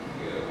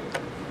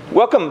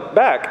Welcome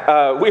back.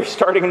 We're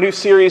starting a new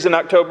series in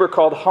October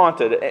called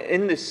Haunted.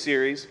 In this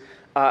series,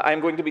 I'm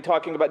going to be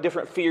talking about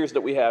different fears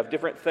that we have,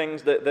 different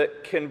things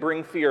that can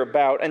bring fear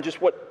about, and just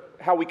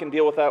how we can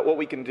deal with that, what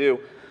we can do.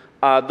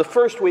 The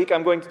first week,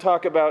 I'm going to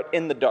talk about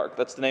In the Dark.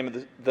 That's the name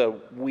of the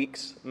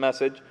week's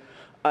message.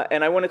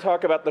 And I want to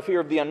talk about the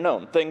fear of the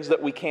unknown, things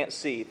that we can't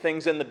see,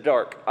 things in the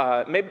dark.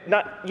 Maybe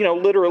not,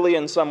 literally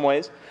in some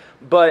ways,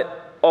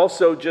 but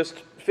also just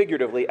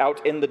figuratively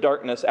out in the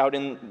darkness, out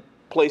in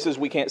places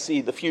we can't see,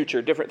 the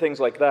future, different things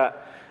like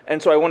that.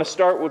 And so I want to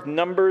start with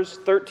Numbers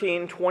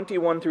 13,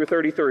 21 through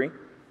 33.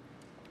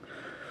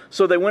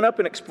 So they went up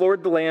and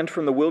explored the land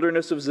from the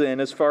wilderness of Zin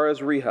as far as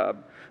Rehob,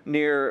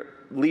 near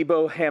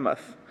Lebo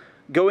Hamath.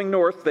 Going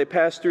north, they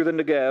passed through the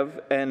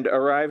Negev and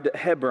arrived at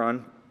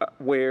Hebron,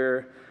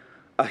 where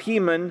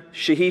Ahiman,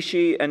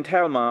 Shehishi, and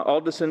Talmah,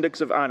 all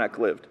descendants of Anak,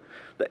 lived.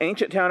 The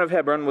ancient town of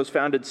Hebron was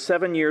founded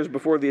 7 years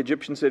before the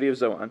Egyptian city of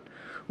Zoan.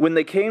 When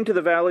they came to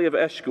the valley of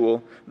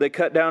Eshcol, they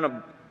cut down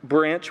a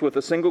branch with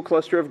a single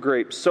cluster of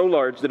grapes, so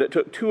large that it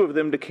took 2 of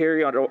them to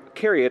carry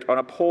it on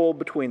a pole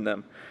between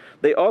them.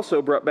 They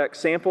also brought back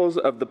samples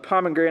of the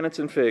pomegranates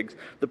and figs.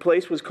 The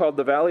place was called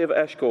the Valley of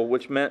Eshcol,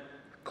 which meant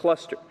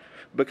cluster,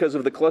 because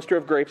of the cluster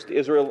of grapes the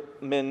Israel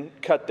men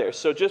cut there.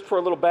 So just for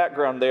a little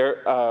background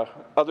there,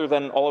 other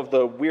than all of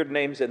the weird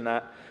names in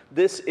that,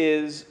 this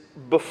is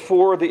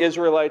before the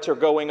Israelites are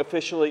going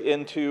officially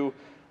into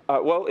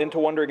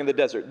wandering in the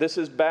desert. This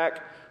is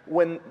back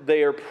when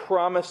they are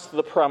promised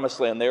the promised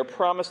land. They are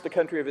promised the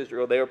country of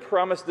Israel. They are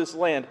promised this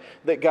land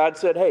that God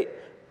said, hey,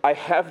 I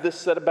have this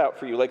set about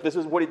for you. Like, this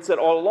is what he'd said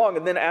all along.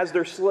 And then as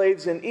they're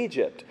slaves in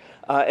Egypt,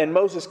 and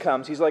Moses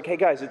comes, he's like, hey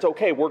guys, it's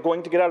okay. We're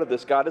going to get out of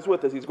this. God is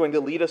with us. He's going to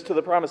lead us to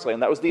the promised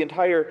land. That was the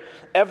entire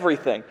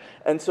everything.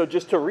 And so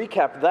just to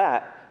recap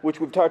that, which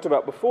we've talked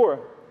about before,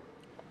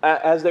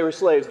 as they were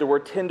slaves, there were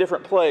 10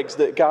 different plagues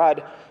that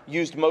God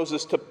used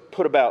Moses to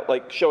put about,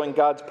 like showing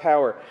God's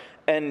power.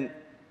 And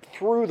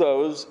through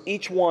those,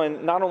 each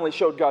one not only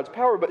showed God's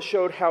power, but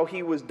showed how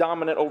he was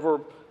dominant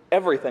over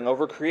everything,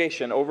 over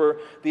creation, over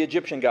the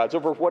Egyptian gods,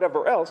 over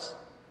whatever else.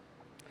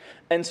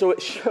 And so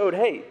it showed,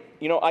 hey,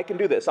 I can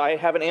do this. I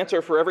have an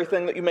answer for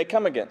everything that you may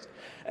come against.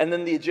 And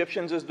then the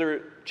Egyptians, as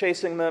they're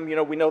chasing them,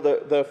 we know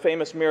the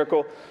famous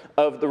miracle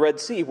of the Red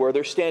Sea, where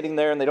they're standing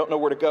there and they don't know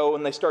where to go,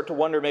 and they start to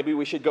wonder, maybe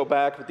we should go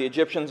back, but the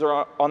Egyptians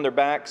are on their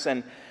backs,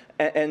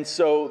 and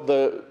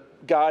so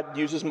God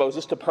uses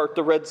Moses to part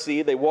the Red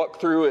Sea. They walk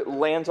through, it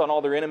lands on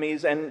all their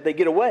enemies, and they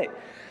get away.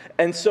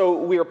 And so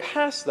we are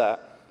past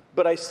that,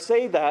 but I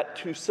say that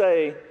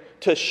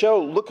to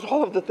show, look at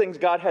all of the things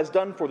God has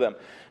done for them.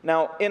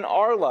 Now, in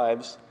our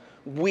lives,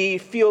 we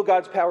feel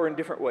God's power in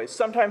different ways.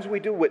 Sometimes we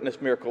do witness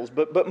miracles,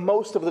 but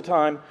most of the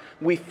time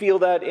we feel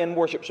that in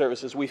worship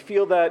services. We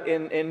feel that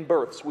in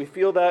births. We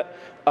feel that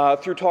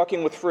through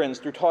talking with friends,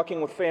 through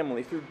talking with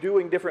family, through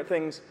doing different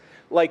things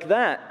like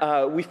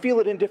that. We feel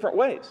it in different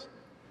ways.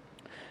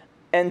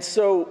 And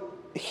so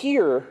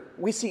here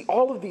we see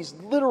all of these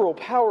literal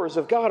powers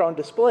of God on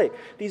display.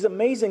 These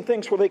amazing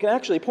things where they can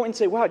actually point and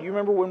say, wow, do you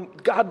remember when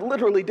God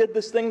literally did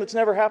this thing that's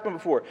never happened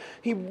before?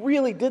 He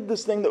really did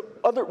this thing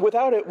that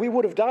without it, we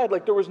would have died.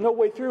 Like there was no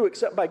way through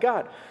except by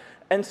God.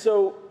 And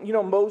so,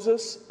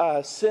 Moses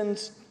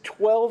sends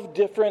 12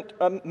 different,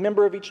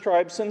 member of each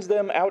tribe, sends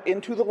them out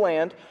into the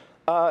land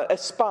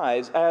as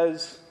spies,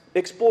 as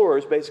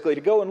explorers, basically,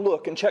 to go and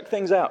look and check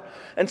things out.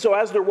 And so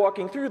as they're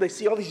walking through, they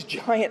see all these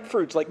giant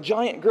fruits, like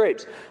giant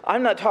grapes.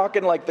 I'm not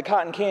talking like the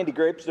cotton candy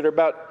grapes that are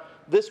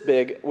about this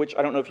big, which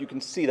I don't know if you can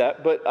see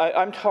that, but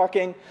I'm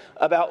talking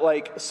about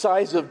like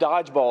size of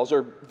dodgeballs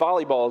or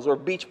volleyballs or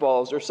beach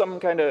balls or some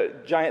kind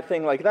of giant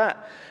thing like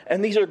that.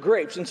 And these are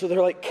grapes, and so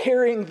they're like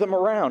carrying them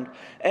around,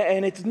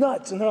 and it's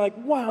nuts. And they're like,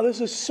 wow,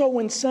 this is so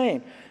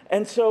insane.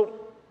 And so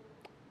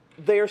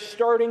they are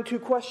starting to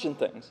question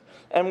things.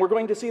 And we're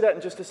going to see that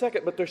in just a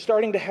second, but they're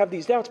starting to have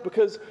these doubts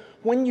because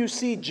when you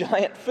see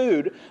giant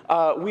food,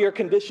 we are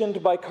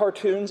conditioned by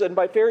cartoons and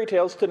by fairy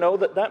tales to know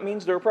that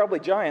means there are probably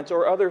giants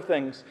or other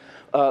things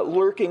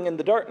lurking in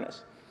the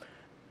darkness.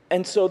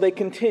 And so they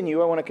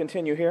continue. I want to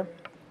continue here.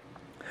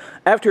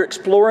 After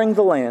exploring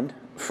the land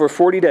for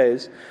 40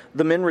 days,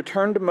 the men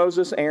returned to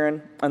Moses,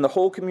 Aaron, and the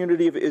whole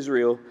community of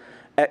Israel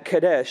at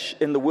Kadesh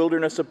in the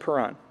wilderness of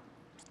Paran.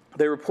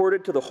 They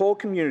reported to the whole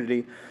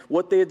community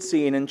what they had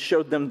seen and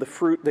showed them the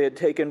fruit they had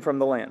taken from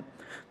the land.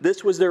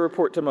 This was their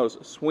report to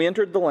Moses. We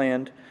entered the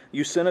land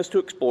you sent us to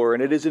explore,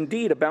 and it is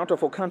indeed a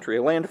bountiful country,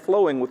 a land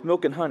flowing with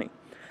milk and honey.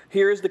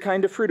 Here is the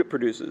kind of fruit it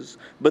produces.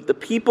 But the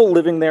people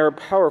living there are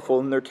powerful,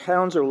 and their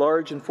towns are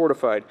large and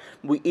fortified.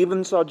 We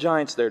even saw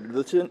giants there,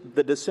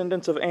 the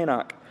descendants of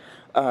Anak.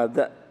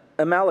 The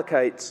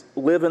Amalekites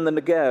live in the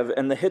Negev,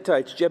 and the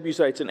Hittites,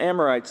 Jebusites, and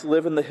Amorites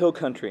live in the hill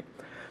country.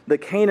 The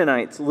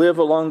Canaanites live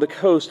along the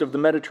coast of the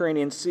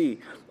Mediterranean Sea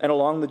and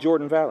along the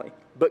Jordan Valley.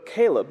 But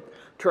Caleb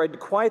tried to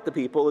quiet the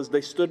people as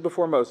they stood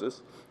before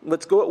Moses.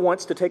 Let's go at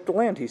once to take the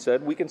land, he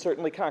said. We can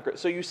certainly conquer it.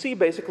 So you see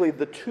basically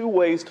the two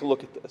ways to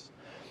look at this.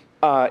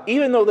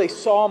 even though they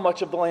saw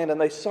much of the land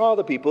and they saw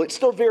the people, it's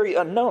still very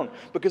unknown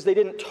because they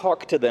didn't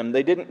talk to them.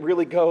 They didn't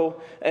really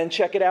go and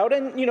check it out.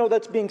 And,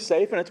 that's being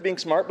safe and it's being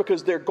smart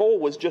because their goal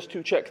was just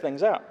to check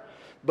things out.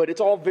 But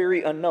it's all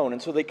very unknown.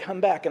 And so they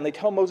come back and they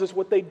tell Moses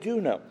what they do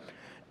know.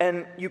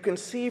 And you can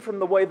see from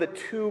the way the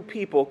two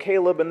people,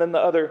 Caleb and then the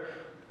other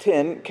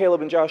 10,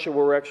 Caleb and Joshua,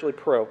 were actually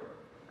pro.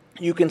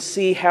 You can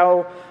see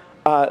how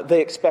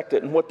they expect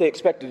it and what they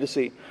expected to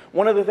see.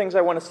 One of the things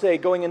I want to say,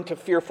 going into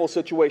fearful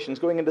situations,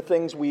 going into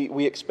things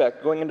we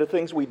expect, going into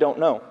things we don't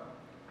know,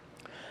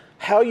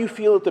 how you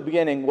feel at the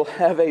beginning will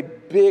have a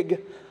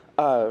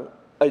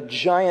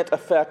giant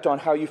effect on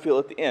how you feel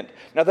at the end.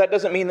 Now, that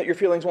doesn't mean that your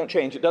feelings won't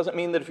change. It doesn't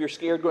mean that if you're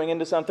scared going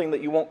into something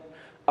that you won't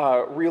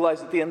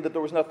realize at the end that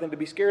there was nothing to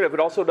be scared of.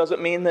 It also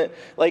doesn't mean that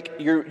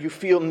you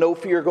feel no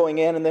fear going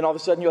in and then all of a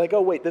sudden you're like,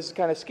 oh wait, this is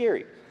kind of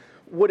scary.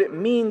 What it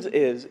means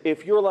is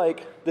if you're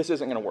like, this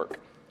isn't going to work,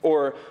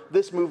 or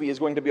this movie is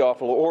going to be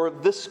awful, or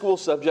this school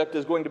subject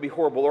is going to be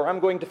horrible, or I'm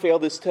going to fail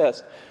this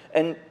test,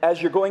 and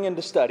as you're going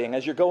into studying,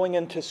 as you're going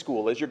into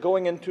school, as you're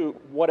going into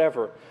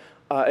whatever,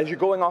 as you're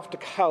going off to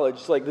college,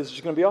 it's like, this is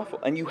just going to be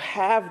awful, and you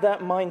have that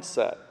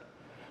mindset,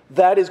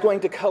 that is going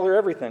to color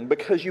everything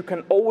because you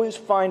can always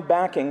find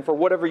backing for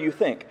whatever you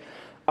think.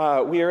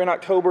 We are in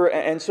October,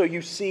 and so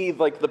you see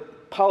like the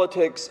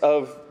politics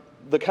of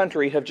the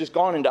country have just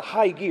gone into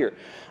high gear,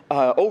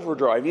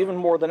 overdrive, even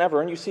more than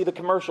ever. And you see the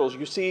commercials,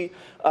 you see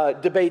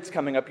debates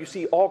coming up, you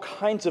see all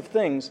kinds of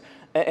things,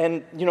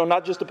 and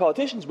not just the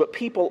politicians, but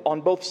people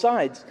on both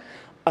sides.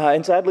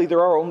 And sadly, there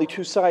are only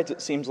two sides,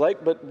 it seems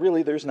like, but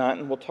really there's not,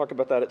 and we'll talk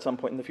about that at some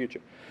point in the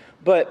future.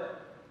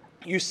 But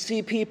you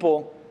see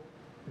people,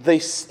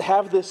 they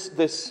have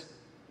this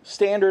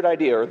standard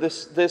idea or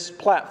this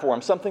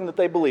platform, something that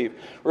they believe,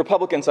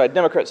 Republican side,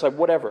 Democrat side,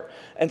 whatever.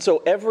 And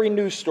so every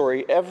news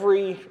story,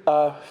 every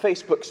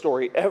Facebook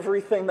story,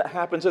 everything that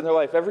happens in their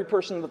life, every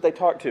person that they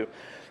talk to,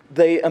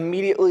 they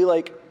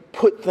immediately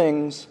put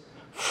things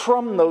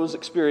from those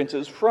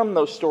experiences, from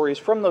those stories,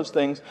 from those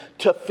things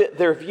to fit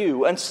their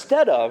view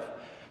instead of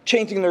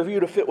changing their view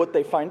to fit what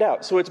they find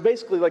out. So it's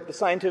basically like the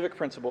scientific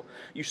principle.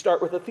 You start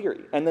with a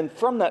theory, and then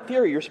from that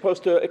theory, you're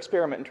supposed to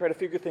experiment and try to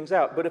figure things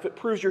out. But if it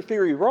proves your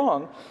theory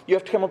wrong, you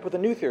have to come up with a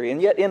new theory.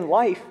 And yet in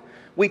life,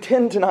 we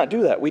tend to not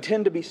do that. We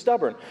tend to be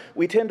stubborn.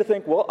 We tend to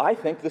think, well, I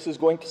think this is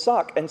going to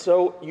suck. And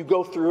so you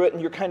go through it,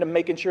 and you're kind of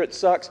making sure it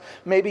sucks.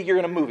 Maybe you're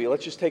in a movie.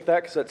 Let's just take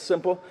that because that's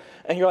simple.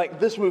 And you're like,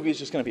 this movie is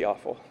just going to be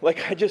awful.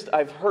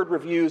 I've heard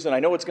reviews, and I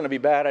know it's going to be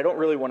bad. I don't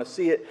really want to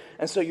see it.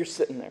 And so you're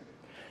sitting there.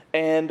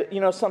 And,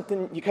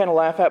 something you kind of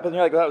laugh at, but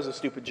you're like, that was a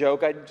stupid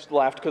joke. I just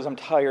laughed because I'm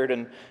tired.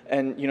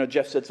 And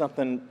Jeff said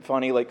something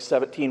funny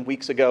 17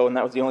 weeks ago, and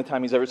that was the only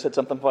time he's ever said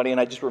something funny,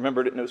 and I just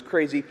remembered it, and it was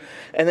crazy.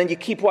 And then you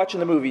keep watching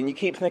the movie, and you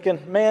keep thinking,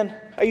 man,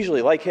 I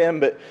usually like him,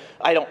 but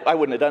I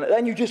wouldn't have done it.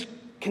 And you just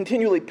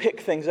continually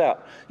pick things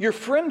out. Your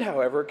friend,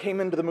 however,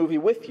 came into the movie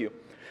with you,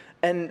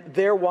 and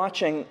they're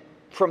watching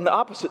from the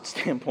opposite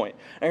standpoint.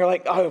 And you're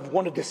like, oh, I've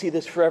wanted to see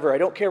this forever. I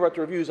don't care about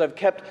the reviews.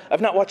 I've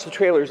not watched the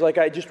trailers.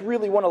 I just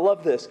really want to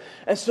love this.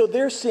 And so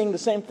they're seeing the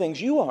same things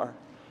you are.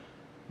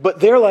 But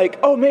they're like,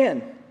 oh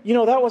man,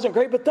 that wasn't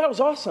great, but that was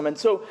awesome. And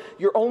so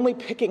you're only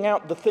picking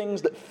out the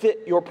things that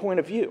fit your point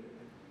of view.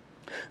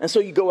 And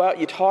so you go out,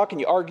 you talk, and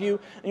you argue,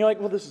 and you're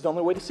like, well, this is the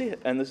only way to see it,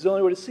 and this is the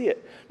only way to see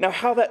it. Now,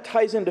 how that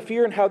ties into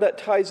fear and how that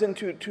ties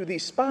into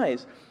these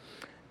spies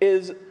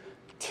is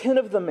 10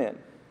 of the men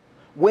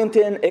went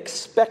in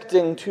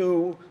expecting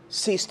to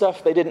see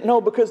stuff they didn't know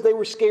because they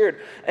were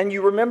scared. And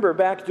you remember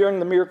back during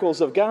the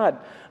miracles of God,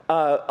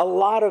 a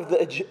lot of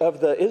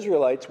the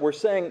Israelites were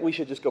saying, we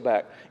should just go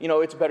back.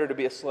 It's better to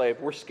be a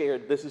slave. We're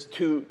scared. This is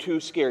too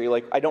scary.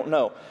 I don't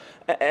know.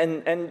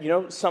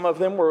 And some of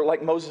them were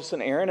like Moses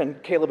and Aaron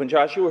and Caleb and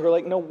Joshua who are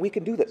like, no, we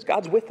can do this.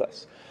 God's with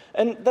us.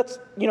 And that's,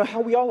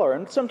 how we all are.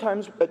 And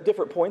sometimes at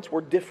different points,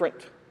 we're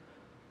different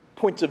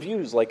points of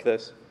views like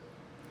this.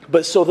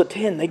 But so the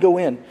 10, they go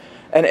in.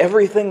 And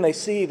everything they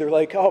see, they're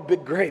like, oh,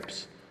 big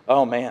grapes.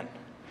 Oh, man,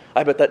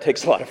 I bet that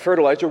takes a lot of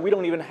fertilizer. We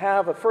don't even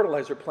have a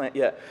fertilizer plant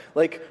yet.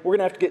 We're going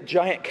to have to get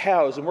giant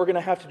cows, and we're going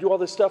to have to do all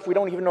this stuff we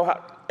don't even know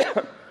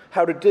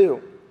how to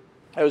do.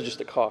 That was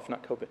just a cough,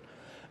 not COVID.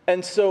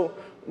 And so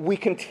we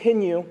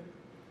continue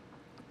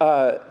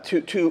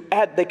to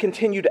add. They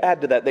continue to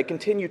add to that. They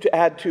continue to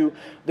add to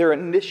their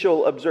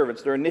initial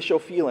observance, their initial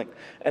feeling.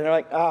 And they're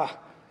like,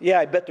 yeah,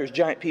 I bet there's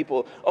giant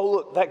people. Oh,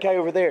 look, that guy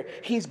over there,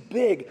 he's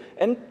big.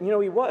 And,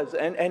 he was.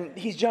 And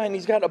he's giant.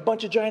 He's got a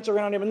bunch of giants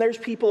around him. And there's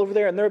people over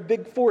there, and they're a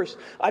big force.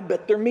 I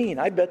bet they're mean.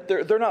 I bet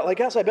they're not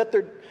like us. I bet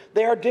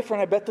they are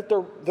different. I bet that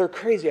they're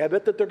crazy. I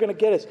bet that they're going to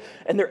get us.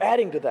 And they're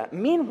adding to that.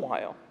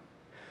 Meanwhile,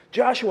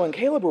 Joshua and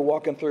Caleb are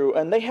walking through,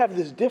 and they have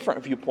this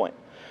different viewpoint.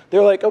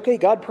 They're like, okay,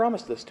 God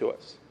promised this to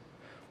us.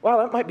 Wow,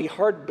 that might be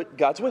hard, but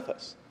God's with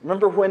us.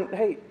 Remember when,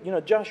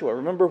 Joshua,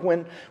 remember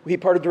when he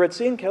parted the Red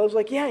Sea? And Caleb's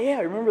like, yeah,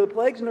 I remember the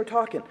plagues, and they're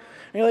talking. And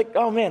you're like,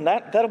 oh man,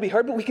 that'll be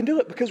hard, but we can do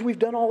it because we've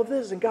done all of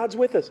this, and God's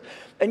with us.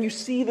 And you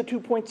see the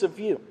 2 points of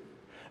view.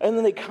 And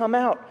then they come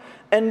out,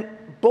 and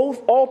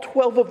all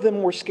 12 of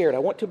them were scared. I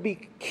want to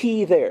be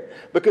key there,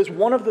 because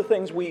one of the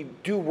things we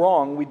do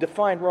wrong, we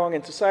define wrong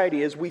in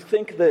society, is we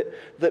think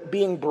that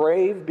being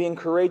brave, being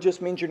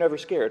courageous means you're never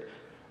scared.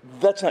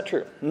 That's not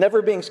true.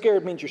 Never being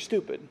scared means you're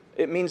stupid.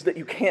 It means that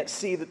you can't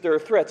see that there are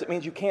threats. It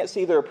means you can't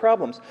see there are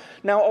problems.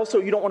 Now, also,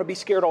 you don't want to be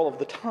scared all of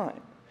the time.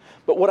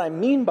 But what I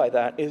mean by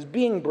that is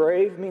being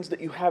brave means that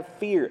you have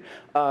fear,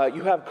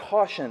 you have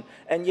caution,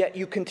 and yet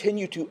you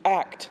continue to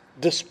act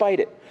despite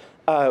it.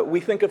 We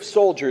think of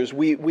soldiers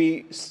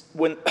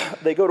when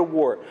they go to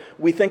war.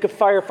 We think of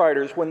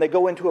firefighters when they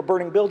go into a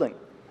burning building.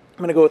 I'm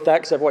going to go with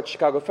that because I've watched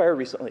Chicago Fire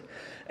recently.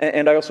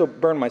 And I also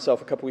burned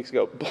myself a couple weeks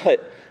ago,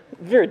 but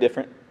very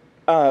different.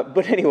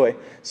 But anyway,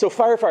 so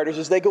firefighters,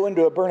 as they go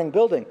into a burning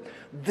building,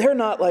 they're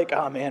not like,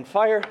 oh man,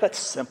 fire, that's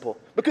simple.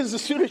 Because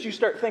as soon as you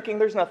start thinking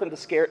there's nothing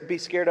to be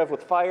scared of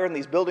with fire and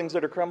these buildings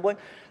that are crumbling,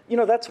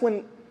 that's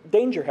when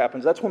danger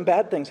happens. That's when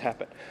bad things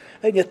happen.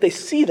 And yet they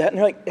see that and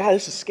they're like, yeah,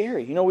 this is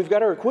scary. We've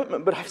got our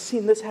equipment, but I've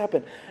seen this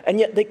happen. And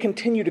yet they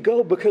continue to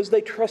go because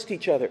they trust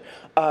each other,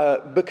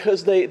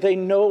 because they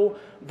know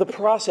the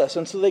process.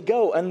 And so they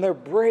go and they're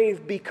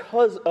brave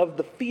because of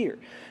the fear.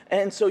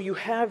 And so you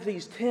have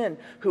these 10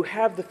 who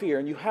have the fear,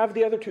 and you have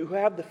the other 2 who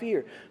have the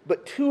fear.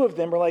 But 2 of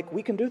them are like,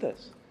 we can do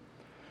this.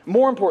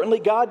 More importantly,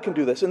 God can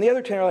do this. And the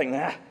other 10 are like,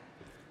 nah,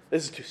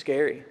 this is too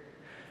scary.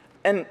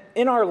 And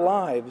in our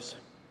lives,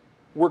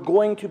 we're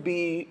going to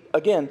be,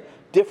 again,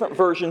 different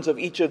versions of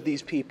each of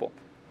these people.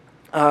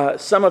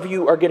 Some of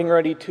you are getting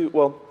ready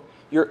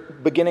you're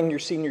beginning your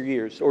senior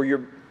years, or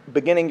you're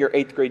beginning your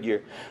 8th grade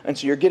year. And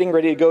so you're getting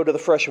ready to go to the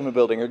freshman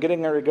building, or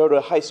getting ready to go to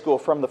high school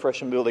from the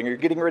freshman building, or you're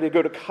getting ready to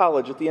go to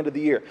college at the end of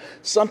the year.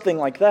 Something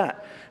like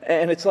that.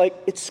 And it's like,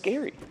 it's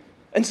scary.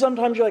 And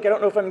sometimes you're like, I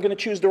don't know if I'm going to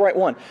choose the right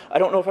one. I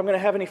don't know if I'm going to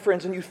have any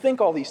friends. And you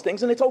think all these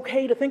things, and it's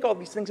okay to think all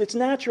these things. It's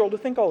natural to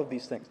think all of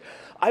these things.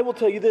 I will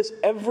tell you this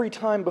every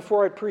time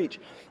before I preach,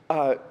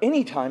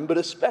 anytime, but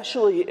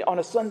especially on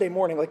a Sunday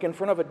morning, like in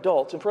front of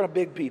adults, in front of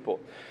big people,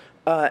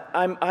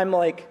 I'm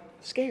like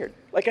scared.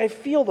 Like I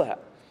feel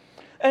that.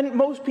 And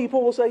most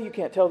people will say, you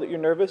can't tell that you're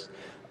nervous.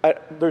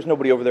 There's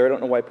nobody over there. I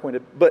don't know why I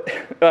pointed. But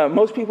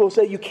most people will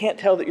say, you can't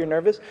tell that you're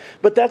nervous.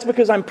 But that's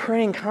because I'm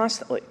praying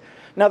constantly.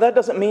 Now, that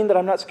doesn't mean that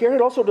I'm not scared.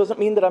 It also doesn't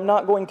mean that I'm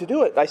not going to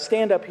do it. I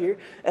stand up here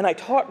and I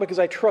talk because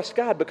I trust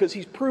God, because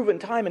He's proven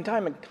time and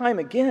time and time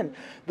again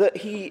that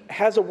He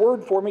has a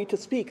word for me to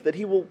speak, that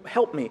He will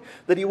help me,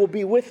 that He will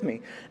be with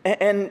me.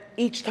 And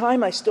each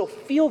time I still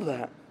feel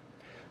that,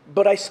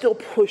 but I still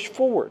push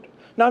forward.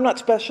 Now, I'm not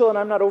special and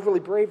I'm not overly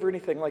brave or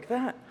anything like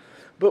that.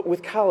 But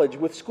with college,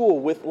 with school,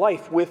 with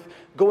life, with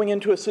going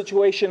into a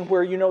situation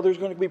where there's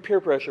going to be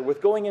peer pressure,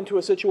 with going into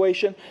a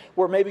situation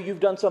where maybe you've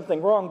done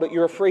something wrong, but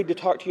you're afraid to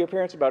talk to your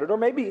parents about it. Or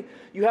maybe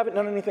you haven't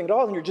done anything at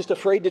all and you're just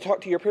afraid to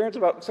talk to your parents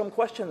about some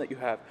question that you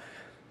have.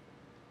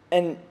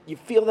 And you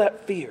feel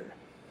that fear.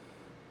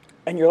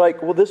 And you're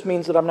like, well, this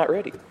means that I'm not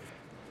ready.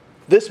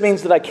 This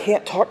means that I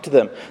can't talk to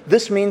them.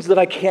 This means that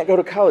I can't go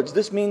to college.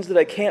 This means that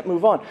I can't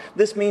move on.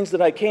 This means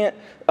that I can't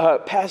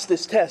pass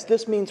this test.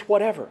 This means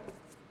whatever.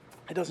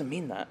 It doesn't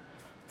mean that.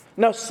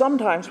 Now,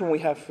 sometimes when we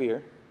have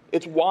fear,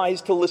 it's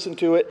wise to listen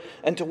to it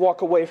and to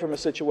walk away from a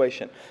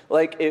situation.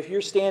 Like if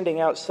you're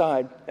standing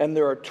outside and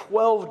there are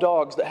 12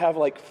 dogs that have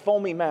like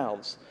foamy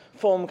mouths,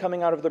 foam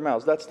coming out of their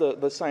mouths. That's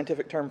the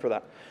scientific term for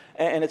that.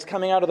 And it's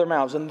coming out of their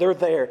mouths, and they're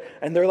there,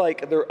 and they're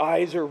like, their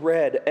eyes are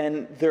red,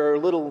 and there are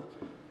little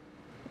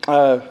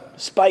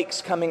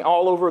spikes coming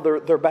all over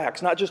their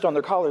backs, not just on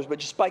their collars, but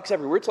just spikes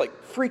everywhere. It's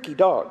like freaky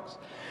dogs.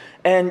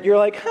 And you're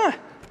like,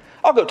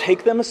 I'll go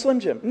take them a Slim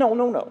Jim.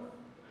 No.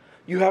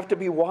 You have to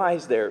be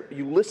wise there.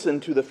 You listen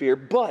to the fear,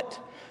 but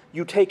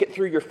you take it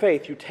through your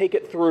faith. You take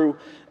it through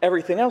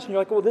everything else. And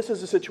you're like, well, this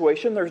is a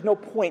situation. There's no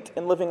point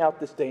in living out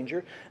this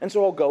danger. And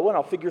so I'll go and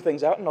I'll figure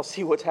things out and I'll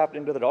see what's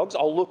happening to the dogs.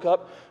 I'll look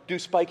up, do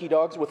spiky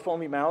dogs with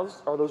foamy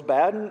mouths, are those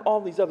bad? And all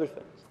these other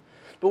things.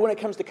 But when it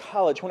comes to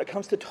college, when it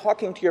comes to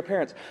talking to your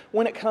parents,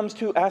 when it comes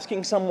to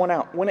asking someone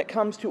out, when it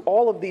comes to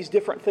all of these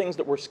different things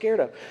that we're scared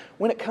of,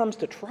 when it comes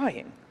to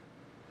trying,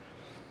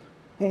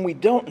 when we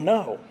don't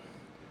know,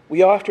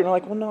 we often are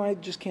like, well, no, I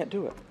just can't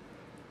do it.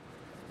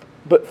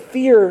 But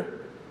fear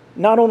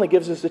not only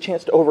gives us a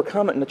chance to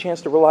overcome it and a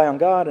chance to rely on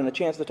God and a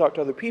chance to talk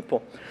to other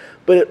people,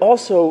 but it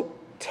also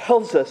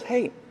tells us,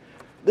 hey,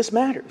 this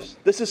matters.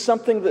 This is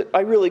something that I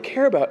really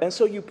care about. And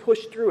so you push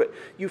through it.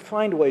 You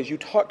find ways. You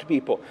talk to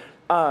people.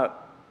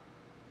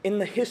 In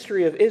the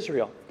history of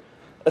Israel,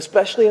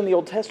 especially in the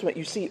Old Testament,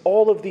 you see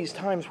all of these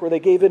times where they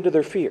gave into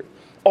their fear.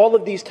 All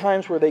of these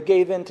times where they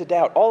gave in to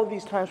doubt. All of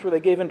these times where they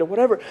gave in to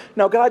whatever.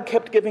 Now, God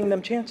kept giving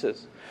them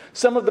chances.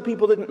 Some of the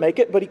people didn't make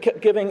it, but He kept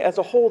giving as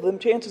a whole them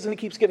chances, and He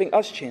keeps giving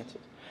us chances.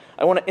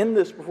 I want to end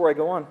this before I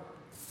go on.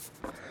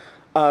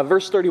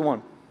 Verse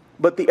 31.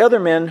 But the other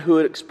men who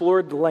had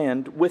explored the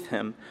land with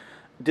him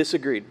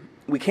disagreed.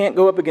 We can't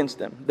go up against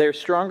them. They're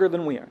stronger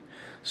than we are.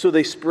 So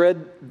they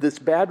spread this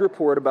bad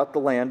report about the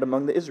land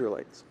among the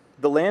Israelites.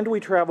 The land we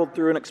traveled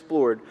through and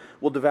explored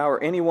will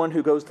devour anyone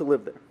who goes to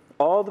live there.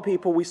 All the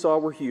people we saw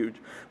were huge.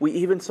 We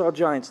even saw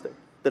giants there.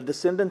 the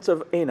descendants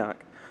of Enoch.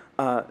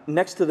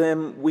 Next to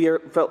them,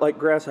 felt like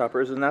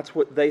grasshoppers, and that's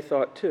what they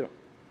thought too.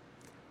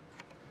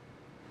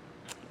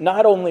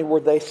 Not only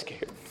were they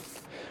scared,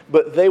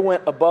 but they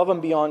went above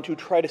and beyond to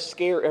try to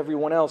scare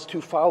everyone else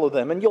to follow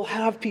them. And you'll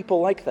have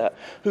people like that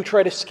who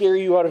try to scare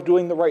you out of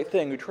doing the right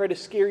thing, who try to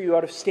scare you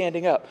out of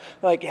standing up.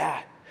 Like,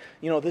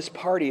 this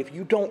party, if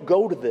you don't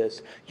go to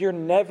this, you're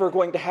never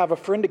going to have a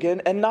friend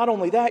again. And not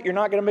only that, you're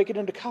not going to make it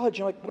into college.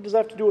 You're like, what does that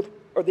have to do with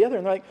or the other?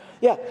 And they're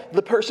like,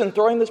 the person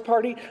throwing this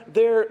party,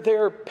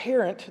 their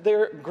parent,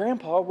 their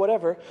grandpa,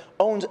 whatever,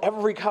 owns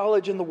every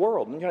college in the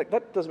world. And you're like,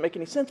 that doesn't make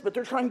any sense, but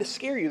they're trying to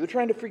scare you. They're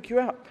trying to freak you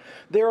out.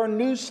 There are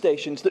news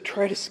stations that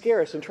try to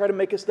scare us and try to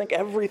make us think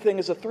everything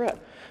is a threat.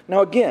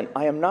 Now again,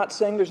 I am not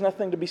saying there's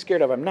nothing to be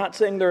scared of. I'm not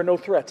saying there are no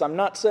threats. I'm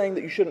not saying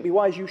that you shouldn't be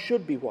wise. You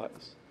should be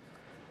wise.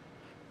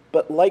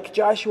 But like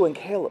Joshua and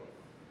Caleb,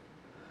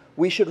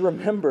 we should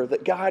remember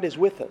that God is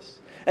with us.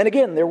 And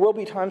again, there will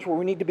be times where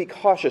we need to be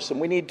cautious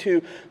and we need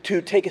to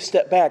take a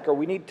step back or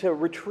we need to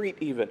retreat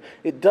even.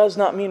 It does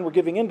not mean we're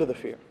giving in to the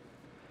fear.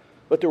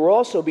 But there will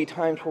also be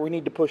times where we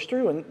need to push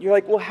through. And you're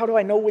like, well, how do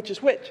I know which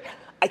is which?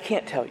 I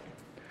can't tell you.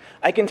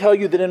 I can tell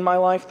you that in my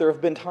life there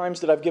have been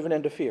times that I've given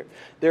in to fear.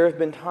 There have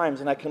been times,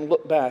 and I can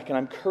look back, and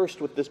I'm cursed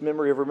with this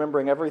memory of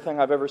remembering everything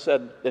I've ever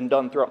said and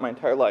done throughout my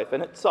entire life.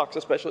 And it sucks,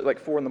 especially at like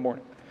 4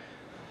 a.m.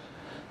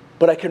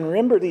 But I can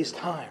remember these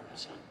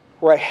times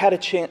where I had a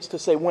chance to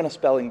say, win a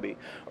spelling bee,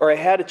 or I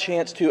had a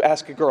chance to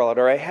ask a girl out,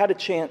 or I had a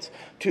chance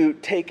to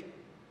take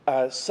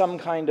some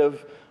kind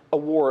of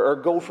award,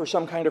 or go for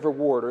some kind of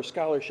reward or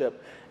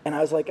scholarship. And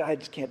I was like, I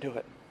just can't do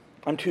it.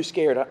 I'm too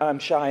scared. I'm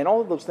shy. And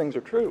all of those things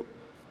are true.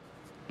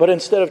 But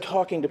instead of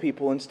talking to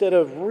people, instead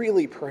of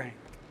really praying,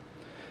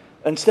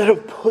 instead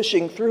of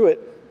pushing through it,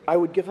 I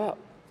would give up.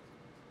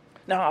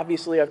 Now,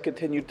 obviously, I've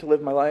continued to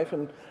live my life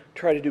and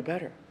try to do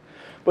better.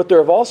 But there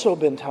have also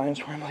been times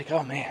where I'm like,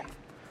 oh man,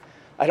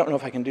 I don't know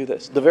if I can do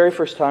this. The very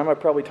first time, I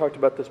probably talked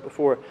about this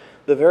before,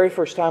 the very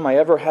first time I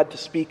ever had to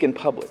speak in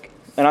public,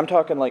 and I'm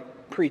talking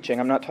like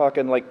preaching, I'm not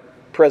talking like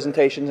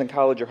presentations in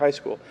college or high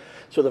school.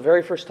 So the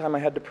very first time I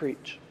had to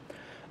preach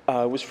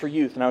was for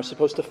youth, and I was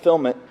supposed to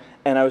film it,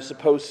 and I was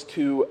supposed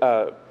to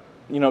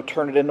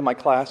turn it into my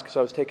class because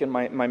I was taking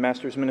my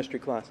master's ministry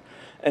class.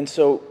 And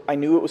so I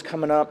knew it was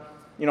coming up.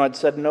 I'd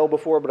said no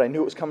before, but I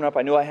knew it was coming up.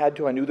 I knew I had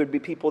to. I knew there'd be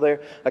people there.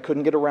 I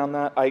couldn't get around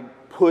that. I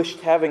pushed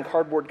having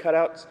cardboard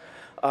cutouts.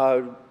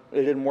 It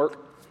didn't work.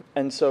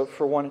 And so,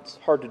 for one, it's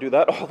hard to do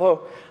that.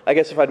 Although, I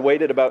guess if I'd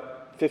waited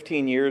about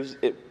 15 years,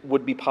 it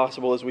would be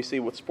possible, as we see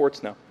with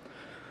sports now.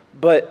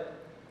 But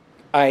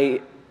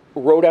I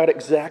wrote out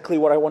exactly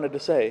what I wanted to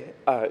say.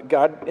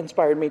 God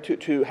inspired me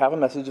to have a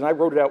message, and I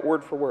wrote it out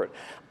word for word.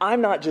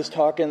 I'm not just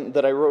talking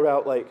that I wrote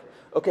out like,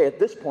 okay, at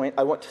this point,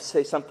 I want to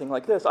say something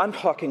like this. I'm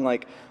talking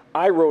like,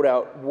 I wrote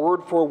out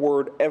word for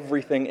word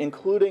everything,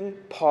 including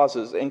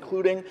pauses,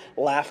 including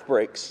laugh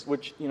breaks,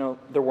 which,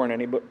 there weren't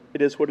any, but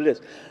it is what it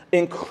is.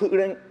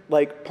 Including,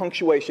 like,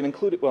 punctuation,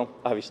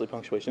 obviously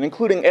punctuation,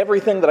 including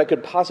everything that I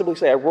could possibly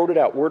say. I wrote it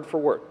out word for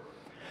word.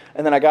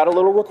 And then I got a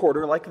little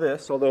recorder like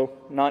this, although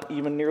not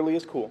even nearly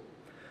as cool.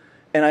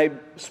 And I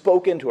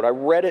spoke into it. I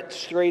read it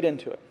straight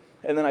into it.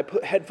 And then I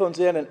put headphones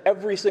in, and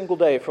every single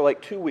day for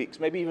like 2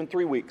 weeks, maybe even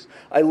 3 weeks,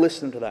 I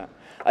listened to that.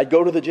 I'd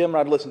go to the gym and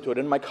I'd listen to it.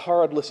 In my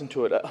car, I'd listen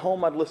to it. At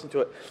home, I'd listen to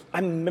it.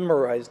 I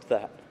memorized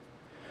that.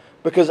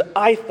 Because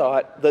I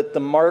thought that the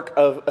mark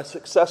of a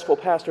successful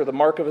pastor, the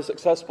mark of a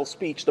successful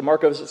speech, the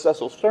mark of a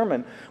successful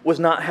sermon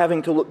was not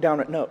having to look down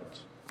at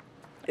notes.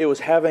 It was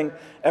having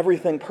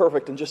everything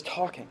perfect and just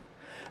talking.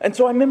 And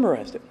so I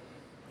memorized it.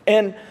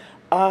 And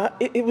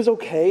it was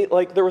okay.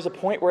 Like, there was a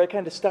point where I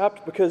kind of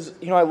stopped because,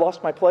 I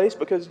lost my place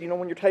because,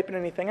 when you're typing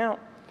anything out.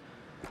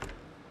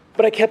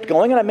 But I kept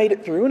going and I made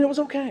it through and it was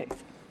okay.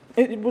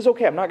 It was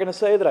okay. I'm not going to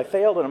say that I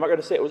failed and I'm not going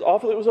to say it was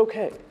awful. It was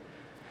okay.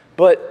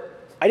 But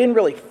I didn't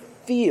really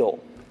feel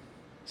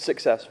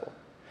successful.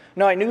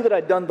 Now, I knew that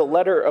I'd done the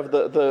letter of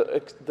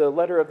the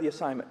letter of the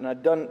assignment and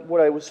I'd done what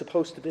I was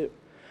supposed to do.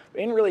 But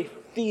I didn't really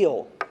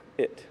feel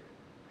it.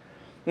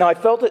 Now, I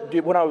felt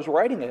it when I was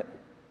writing it,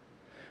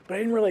 but I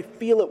didn't really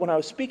feel it when I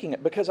was speaking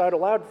it because I'd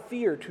allowed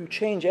fear to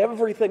change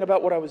everything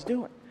about what I was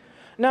doing.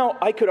 Now,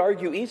 I could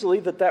argue easily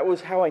that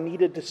was how I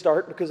needed to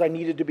start because I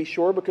needed to be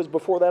sure because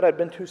before that I'd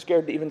been too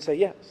scared to even say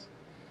yes.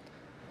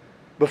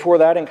 Before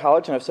that in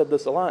college, and I've said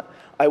this a lot,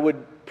 I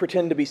would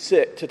pretend to be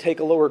sick to take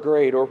a lower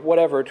grade or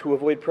whatever to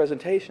avoid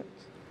presentations.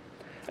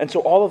 And so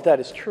all of that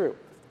is true.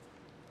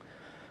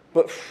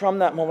 But from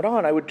that moment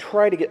on, I would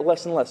try to get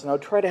less and less, and I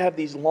would try to have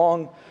these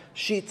long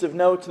sheets of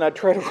notes, and I'd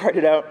try to write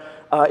it out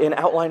in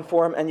outline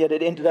form, and yet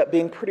it ended up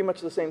being pretty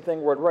much the same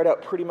thing where I'd write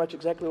out pretty much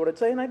exactly what I'd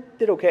say, and I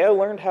did okay. I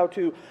learned how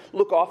to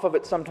look off of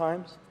it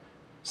sometimes.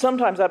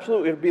 Sometimes,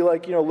 absolutely, it would be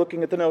like,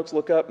 looking at the notes,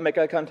 look up, make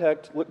eye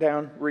contact, look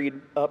down, read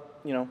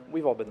up,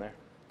 we've all been there.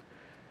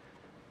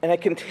 And I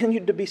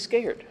continued to be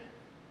scared.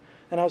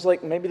 And I was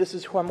like, maybe this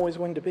is who I'm always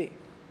going to be.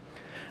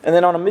 And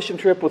then on a mission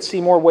trip with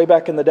Seymour way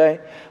back in the day,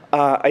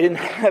 I didn't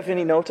have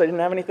any notes. I didn't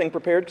have anything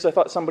prepared because I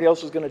thought somebody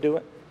else was going to do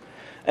it.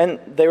 And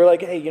they were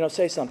like, hey,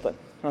 say something.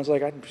 I was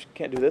like, I just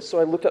can't do this. So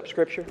I looked up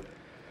Scripture.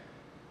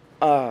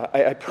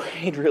 I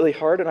prayed really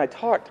hard and I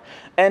talked.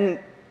 And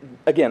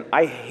again,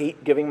 I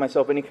hate giving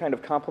myself any kind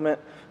of compliment,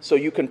 so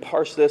you can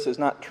parse this as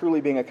not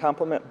truly being a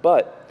compliment,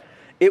 but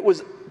it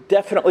was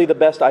definitely the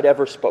best I'd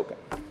ever spoken.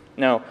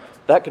 Now,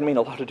 that can mean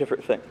a lot of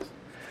different things.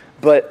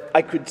 But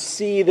I could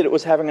see that it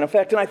was having an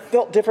effect, and I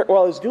felt different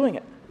while I was doing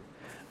it.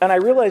 And I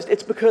realized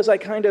it's because I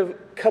kind of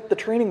cut the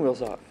training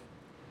wheels off.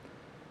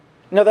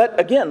 Now that,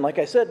 again, like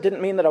I said,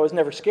 didn't mean that I was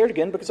never scared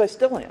again, because I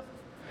still am.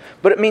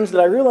 But it means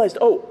that I realized,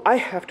 I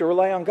have to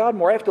rely on God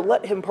more. I have to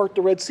let Him part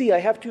the Red Sea. I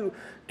have to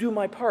do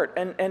my part.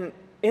 And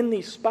in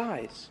these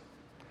spies,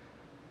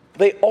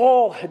 they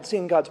all had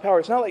seen God's power.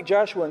 It's not like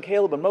Joshua and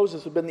Caleb and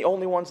Moses have been the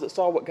only ones that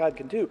saw what God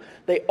can do.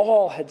 They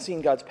all had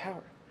seen God's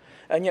power.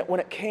 And yet when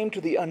it came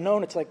to the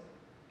unknown, it's like,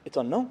 it's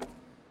unknown.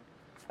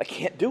 I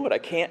can't do it.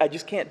 I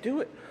just can't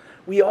do it.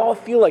 We all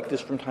feel like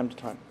this from time to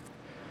time.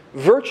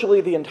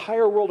 Virtually the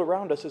entire world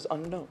around us is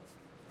unknown.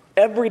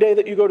 Every day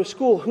that you go to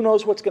school, who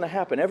knows what's going to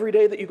happen? Every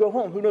day that you go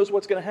home, who knows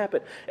what's going to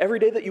happen? Every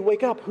day that you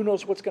wake up, who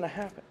knows what's going to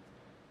happen?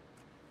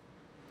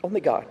 Only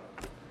God.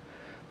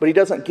 But He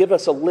doesn't give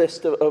us a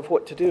list of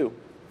what to do.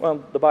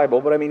 Well, the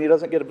Bible, but He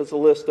doesn't give us a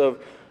list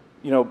of,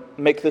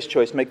 make this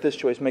choice, make this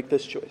choice, make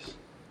this choice.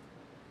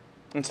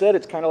 Instead,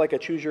 it's kind of like a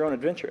choose your own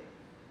adventure.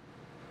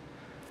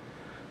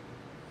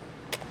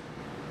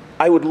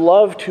 I would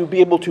love to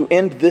be able to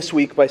end this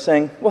week by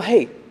saying, well,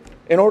 hey,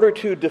 in order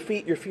to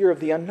defeat your fear of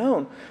the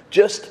unknown,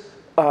 just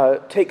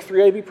take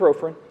 3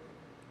 ibuprofen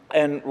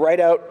and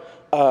write out,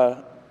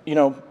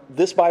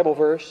 this Bible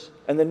verse,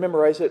 and then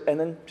memorize it, and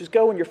then just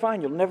go and you're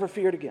fine. You'll never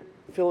fear it again.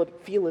 Feel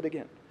it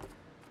again.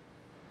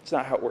 It's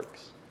not how it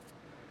works.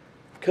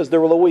 Because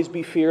there will always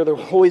be fear. There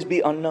will always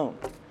be unknown.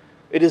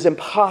 It is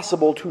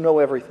impossible to know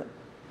everything.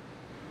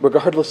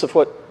 Regardless of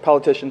what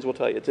politicians will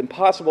tell you. It's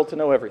impossible to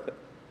know everything.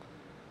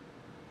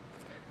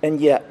 And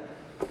yet,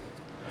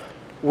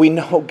 we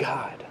know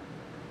God.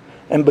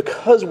 And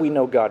because we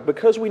know God,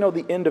 because we know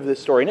the end of this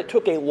story, and it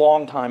took a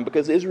long time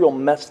because Israel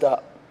messed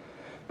up,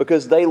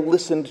 because they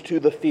listened to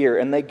the fear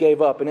and they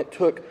gave up, and it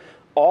took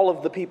all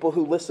of the people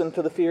who listened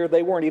to the fear,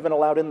 they weren't even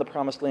allowed in the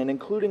promised land,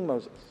 including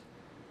Moses.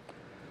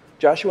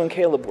 Joshua and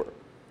Caleb were.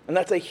 And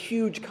that's a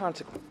huge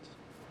consequence.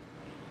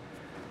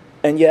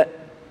 And yet,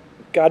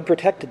 God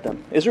protected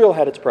them. Israel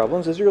had its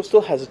problems. Israel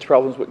still has its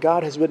problems, but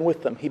God has been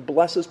with them. He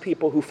blesses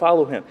people who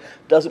follow Him.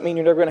 Doesn't mean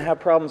you're never going to have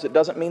problems. It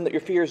doesn't mean that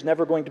your fear is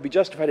never going to be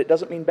justified. It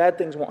doesn't mean bad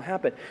things won't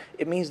happen.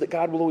 It means that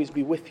God will always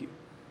be with you.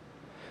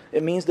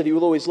 It means that He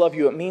will always love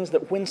you. It means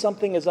that when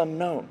something is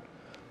unknown,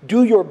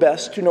 do your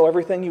best to know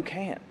everything you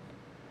can.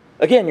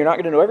 Again, you're not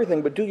going to know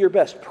everything, but do your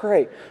best.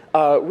 Pray,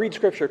 read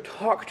Scripture,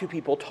 talk to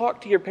people,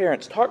 talk to your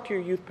parents, talk to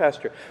your youth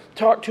pastor,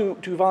 talk to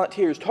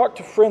volunteers, talk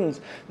to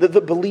friends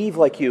that believe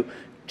like you.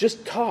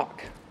 Just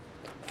talk.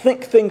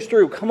 Think things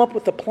through. Come up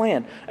with a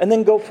plan, and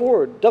then go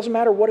forward. Doesn't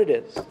matter what it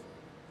is.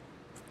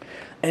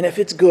 And if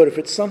it's good, if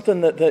it's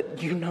something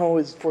that you know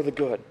is for the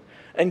good,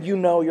 and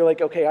you're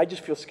like, okay, I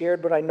just feel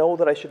scared, but I know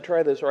that I should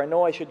try this, or I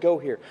know I should go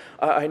here.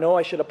 I know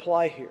I should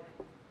apply here.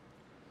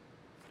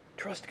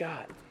 Trust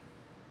God.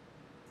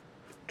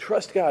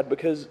 Trust God,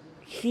 because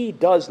He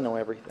does know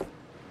everything.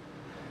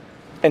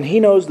 And He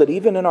knows that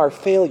even in our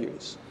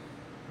failures,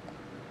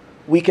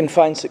 we can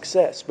find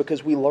success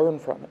because we learn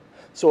from it.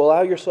 So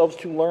allow yourselves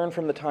to learn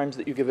from the times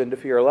that you give in to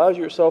fear. Allow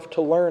yourself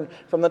to learn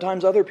from the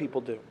times other people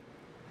do.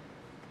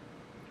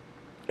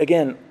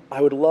 Again,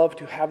 I would love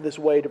to have this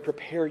way to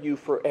prepare you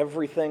for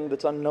everything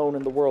that's unknown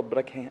in the world, but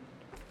I can't.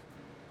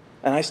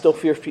 And I still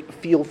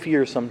feel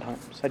fear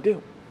sometimes. I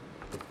do.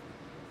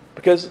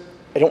 Because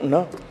I don't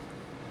know.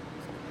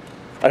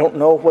 I don't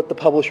know what the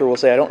publisher will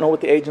say. I don't know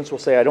what the agents will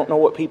say. I don't know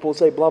what people will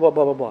say, blah, blah,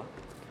 blah, blah, blah.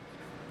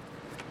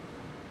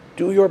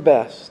 Do your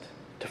best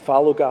to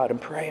follow God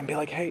and pray and be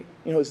like, hey,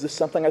 is this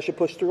something I should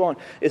push through on?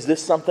 Is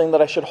this something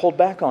that I should hold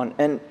back on?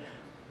 And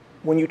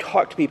when you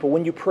talk to people,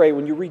 when you pray,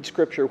 when you read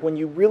Scripture, when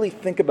you really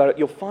think about it,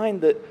 you'll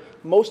find that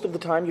most of the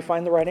time you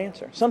find the right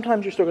answer.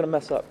 Sometimes you're still going to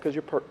mess up because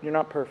you're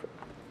not perfect.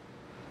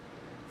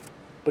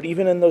 But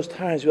even in those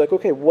times, you're like,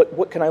 okay,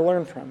 what can I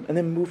learn from? And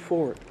then move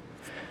forward.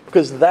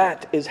 Because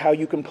that is how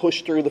you can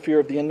push through the fear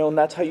of the unknown.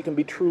 That's how you can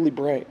be truly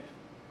brave.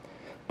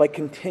 By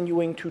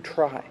continuing to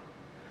try.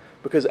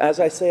 Because as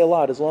I say a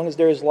lot, as long as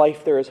there is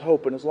life, there is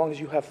hope. And as long as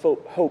you have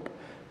hope,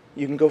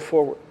 you can go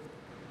forward.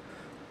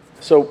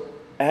 So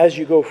as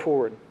you go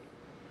forward,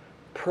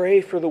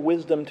 pray for the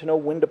wisdom to know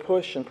when to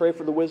push and pray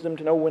for the wisdom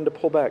to know when to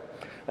pull back.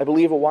 I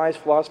believe a wise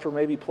philosopher,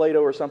 maybe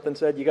Plato or something,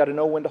 said you got to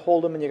know when to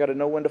hold them and you got to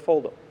know when to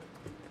fold them.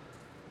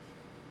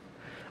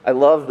 I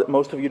love that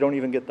most of you don't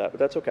even get that, but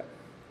that's okay.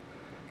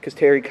 Because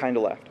Terry kind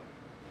of laughed.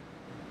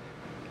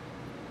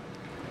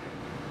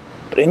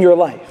 But in your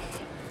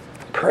life,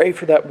 pray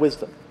for that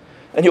wisdom.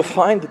 And you'll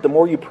find that the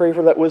more you pray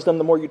for that wisdom,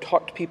 the more you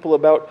talk to people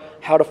about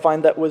how to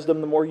find that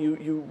wisdom, the more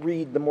you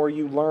read, the more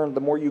you learn, the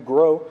more you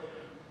grow,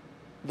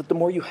 that the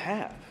more you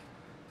have.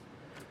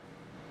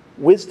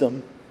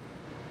 Wisdom,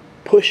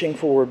 pushing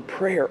forward,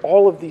 prayer,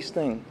 all of these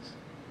things.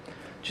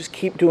 Just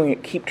keep doing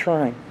it, keep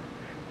trying.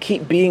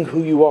 Keep being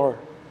who you are.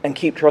 and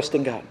keep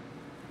trusting God.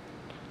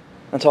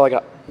 That's all I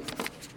got.